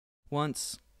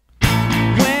Once,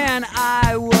 when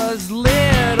I was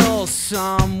little,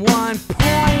 someone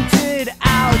pointed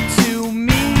out to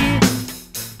me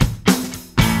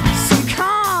some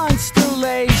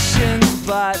constellations,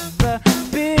 but the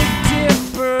Big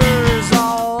Dipper's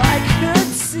all I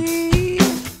could see.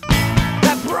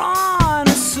 That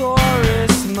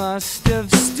brontosaurus must have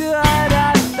stood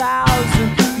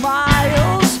 1,000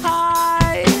 miles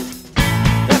high.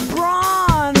 That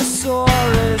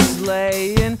brontosaurus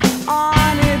laying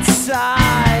on its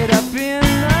side up in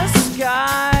the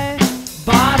sky.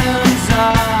 Bottoms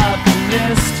up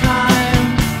this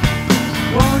time,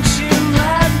 won't you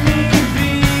let me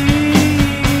be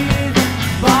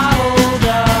bottled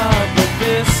up at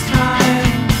this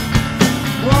time?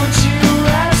 Won't you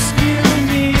rescue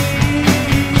me?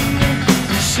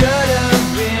 You should have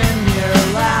been here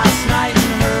last night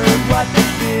and heard what the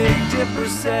Big Dipper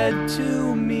said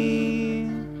to me.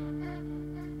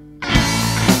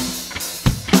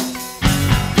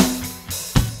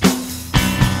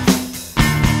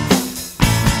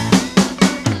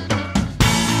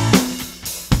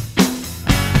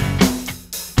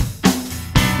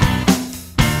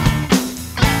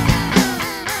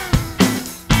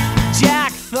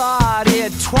 Jack thought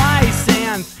it twice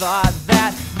and thought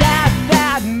that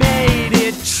made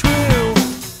it true.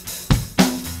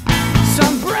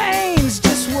 Some brains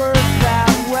just work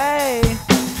that way.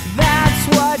 That's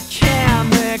what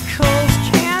chemicals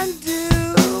can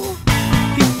do.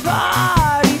 He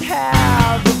thought he'd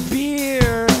have a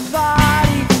beer, thought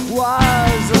he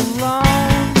was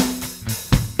alone.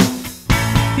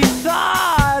 He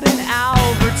thought an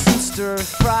Albertson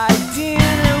stir-fried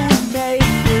dinner would make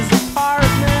his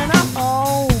apartment a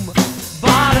home.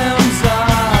 Bottoms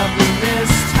up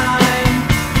this time,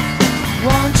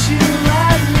 won't you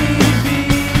let me be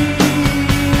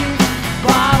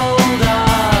bottled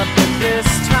up at this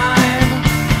time?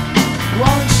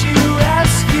 Won't you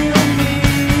rescue me?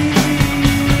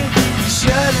 You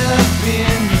should have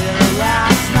been here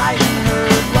last night and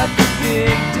heard what the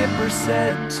Big Dipper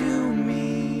said to me.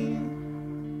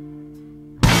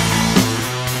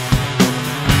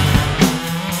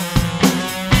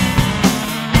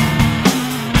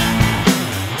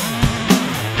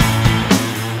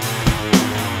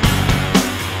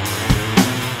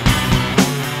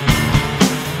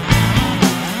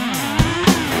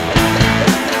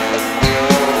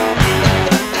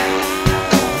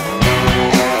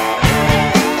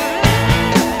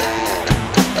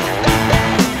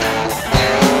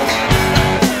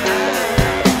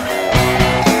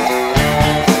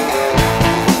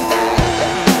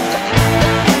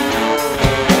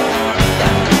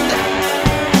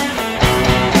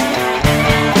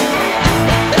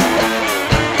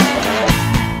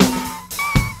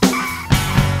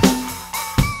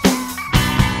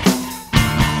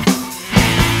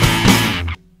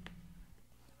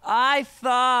 I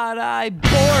thought I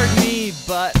bored me,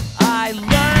 but I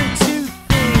learned to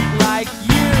think like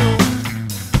you.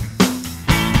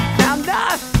 Now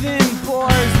nothing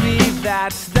bores me,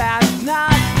 that's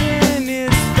nothing